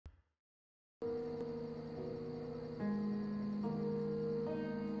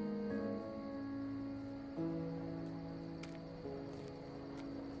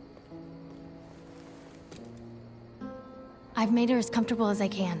I've made her as comfortable as I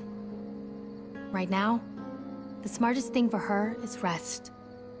can. Right now, the smartest thing for her is rest.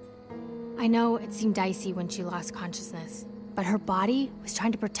 I know it seemed dicey when she lost consciousness, but her body was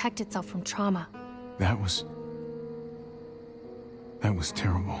trying to protect itself from trauma. That was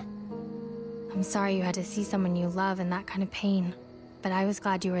terrible. I'm sorry you had to see someone you love in that kind of pain, but I was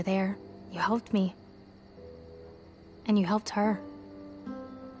glad you were there. You helped me. And you helped her.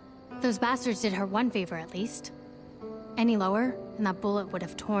 Those bastards did her one favor at least. Any lower, and that bullet would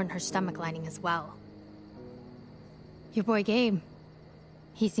have torn her stomach lining as well. Your boy Gabe.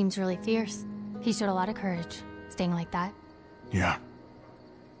 He seems really fierce. He showed a lot of courage, staying like that. Yeah.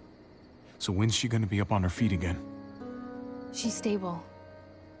 So when's she gonna be up on her feet again? She's stable.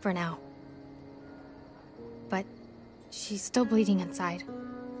 For now. But she's still bleeding inside.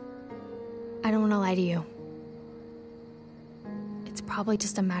 I don't want to lie to you. It's probably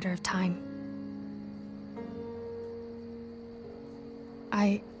just a matter of time.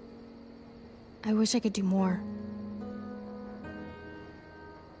 I wish I could do more.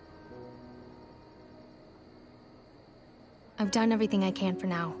 I've done everything I can for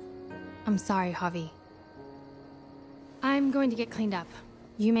now. I'm sorry, Javi. I'm going to get cleaned up.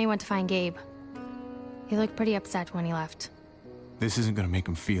 You may want to find Gabe. He looked pretty upset when he left. This isn't gonna make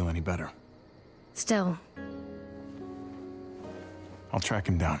him feel any better. Still. I'll track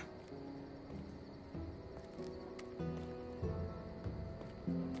him down.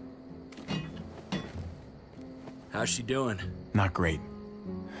 How's she doing? Not great.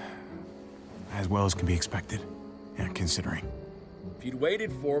 As well as can be expected. Yeah, considering. If you'd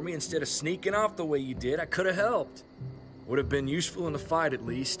waited for me instead of sneaking off the way you did, I could have helped. Would have been useful in the fight, at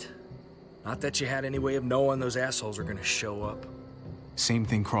least. Not that you had any way of knowing those assholes are gonna show up. Same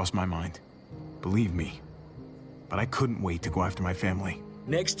thing crossed my mind. Believe me. But I couldn't wait to go after my family.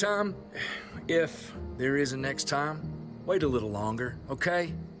 Next time, if there is a next time, wait a little longer,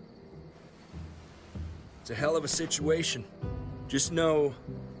 okay? It's a hell of a situation. Just know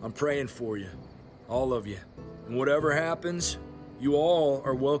I'm praying for you. All of you. And whatever happens, you all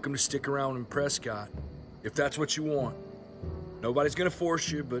are welcome to stick around in Prescott. If that's what you want. Nobody's gonna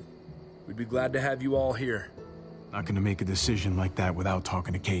force you, but we'd be glad to have you all here. Not gonna make a decision like that without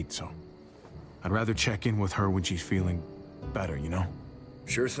talking to Kate, so... I'd rather check in with her when she's feeling better, you know?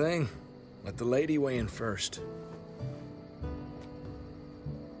 Sure thing. Let the lady weigh in first.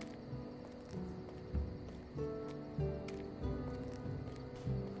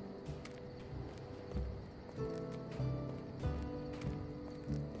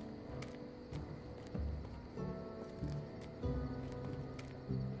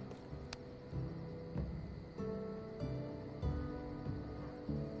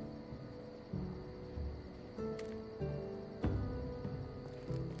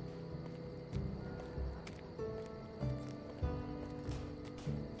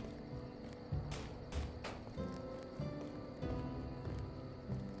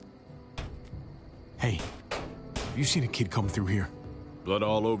 Hey, have you seen a kid come through here? Blood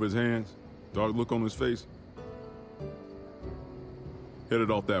all over his hands, dark look on his face. Headed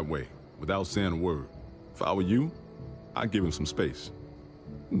off that way, without saying a word. If I were you, I'd give him some space.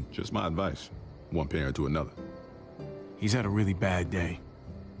 Just my advice, one parent to another. He's had a really bad day.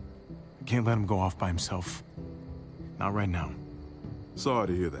 I can't let him go off by himself. Not right now. Sorry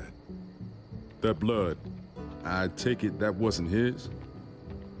to hear that. That blood, I take it that wasn't his?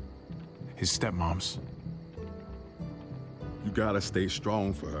 His stepmom's. You gotta stay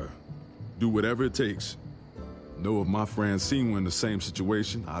strong for her. Do whatever it takes. Know if my friend seen one in the same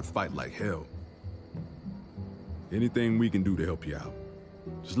situation, I'd fight like hell. Anything we can do to help you out,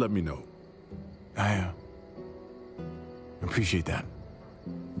 just let me know. I appreciate that.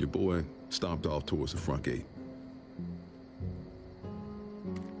 Your boy stomped off towards the front gate.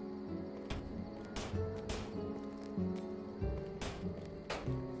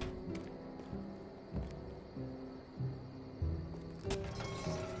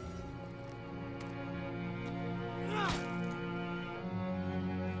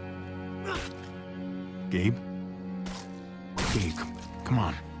 Gabe? Gabe, come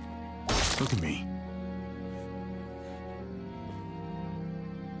on. Look at me.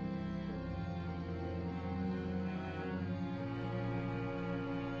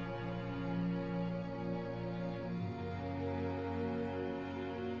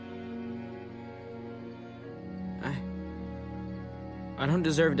 I don't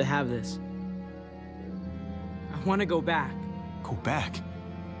deserve to have this. I want to go back. Go back?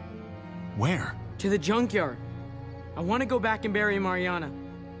 Where? To the junkyard. I want to go back and bury Mariana.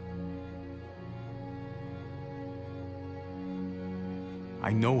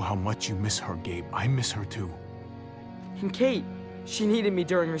 I know how much you miss her, Gabe. I miss her too. And Kate, she needed me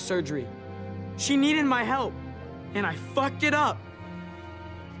during her surgery. She needed my help, and I fucked it up.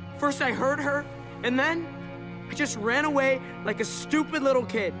 First I hurt her, and then I just ran away like a stupid little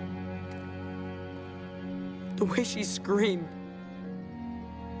kid. The way she screamed.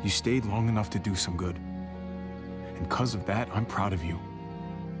 You stayed long enough to do some good. And because of that, I'm proud of you.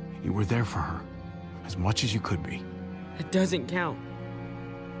 You were there for her, as much as you could be. It doesn't count.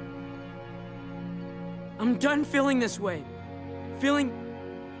 I'm done feeling this way. Feeling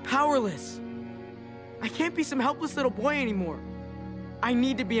powerless. I can't be some helpless little boy anymore. I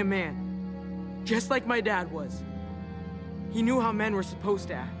need to be a man. Just like my dad was. He knew how men were supposed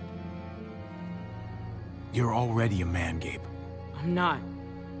to act. You're already a man, Gabe. I'm not.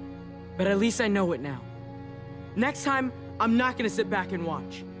 But at least I know it now. Next time, I'm not gonna sit back and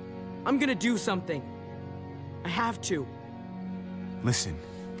watch. I'm gonna do something. I have to. Listen,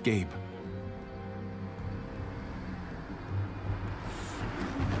 Gabe.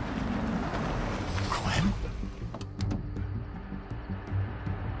 Clem?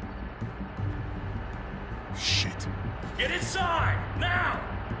 Shit. Get inside, now!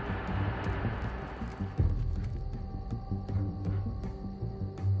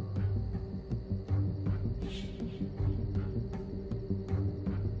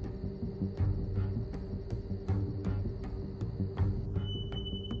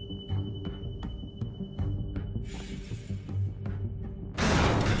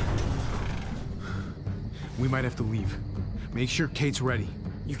 We might have to leave. Make sure Kate's ready.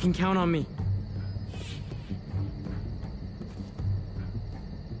 You can count on me.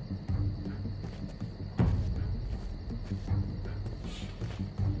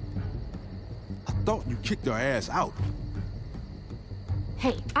 I thought you kicked her ass out.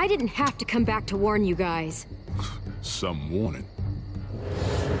 Hey, I didn't have to come back to warn you guys. Some warning.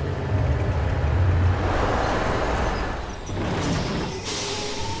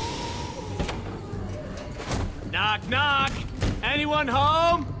 Knock, knock! Anyone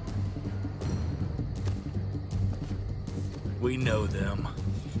home? We know them.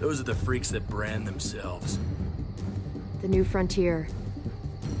 Those are the freaks that brand themselves. The New Frontier.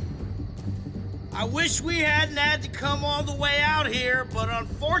 I wish we hadn't had to come all the way out here, but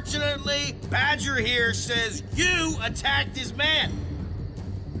unfortunately, Badger here says you attacked his man.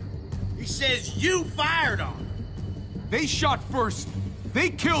 He says you fired on him. They shot first. They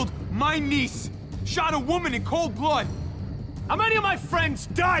killed my niece. Shot a woman in cold blood. How many of my friends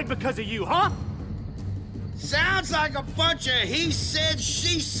died because of you, huh? Sounds like a bunch of he said,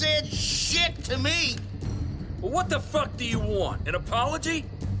 she said shit to me. Well, what the fuck do you want? An apology?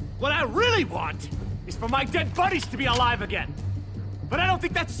 What I really want is for my dead buddies to be alive again. But I don't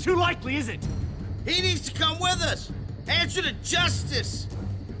think that's too likely, is it? He needs to come with us. Answer to justice.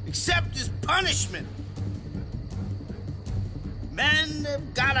 Accept his punishment. Men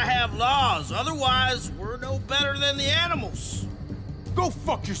have gotta have laws, otherwise we're no better than the animals. Go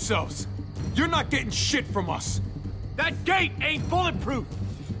fuck yourselves. You're not getting shit from us. That gate ain't bulletproof.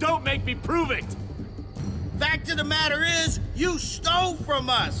 Don't make me prove it. Fact of the matter is, you stole from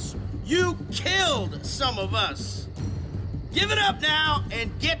us. You killed some of us. Give it up now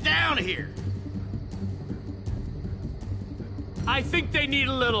and get down here. I think they need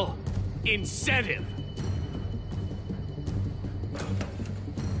a little incentive.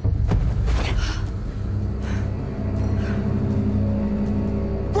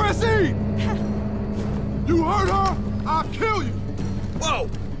 Francine! You hurt her, I'll kill you! Whoa!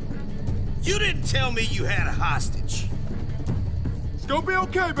 You didn't tell me you had a hostage. It's gonna be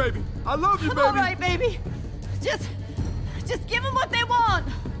okay, baby. I love you, baby. All right, baby. Just give them what they want.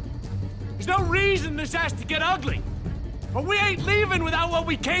 There's no reason this has to get ugly. But we ain't leaving without what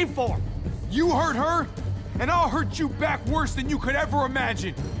we came for. You hurt her, and I'll hurt you back worse than you could ever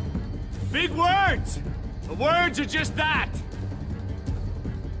imagine. Big words. The words are just that.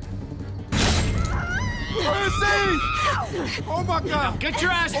 Francine! Oh my God! Now get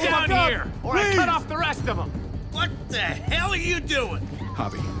your ass Oh my down God, here, or I please. cut off the rest of them. What the hell are you doing?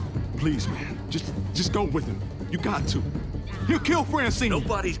 Javi, please, man. Just go with him. You got to. He'll kill Francine.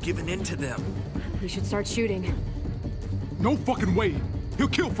 Nobody's giving in to them. We should start shooting. No fucking way. He'll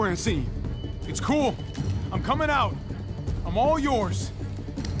kill Francine. It's cool. I'm coming out. I'm all yours.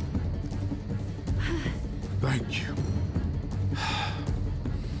 Thank you.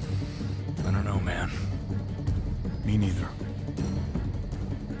 I don't know, man. Me neither.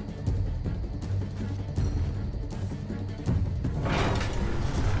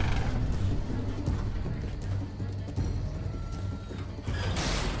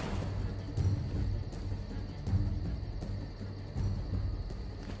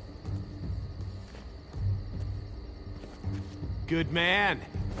 good man.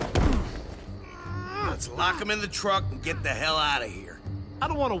 Let's lock him in the truck and get the hell out of here. I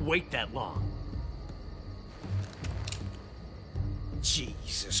don't want to wait that long.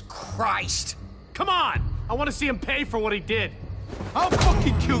 Jesus Christ! Come on! I want to see him pay for what he did. I'll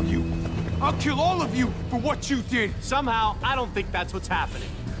fucking kill you! I'll kill all of you for what you did! Somehow, I don't think that's what's happening.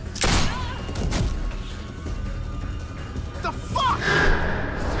 The fuck?!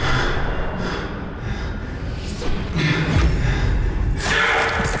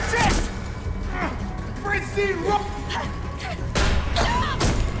 Shit! Francine, run!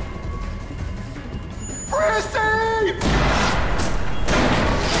 Francine!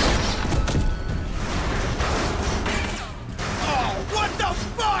 Oh, what the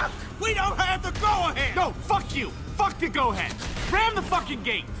fuck?! We don't have the go-ahead! No, fuck you! Fuck the go-ahead! Ram the fucking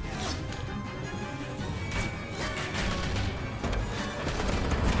gate!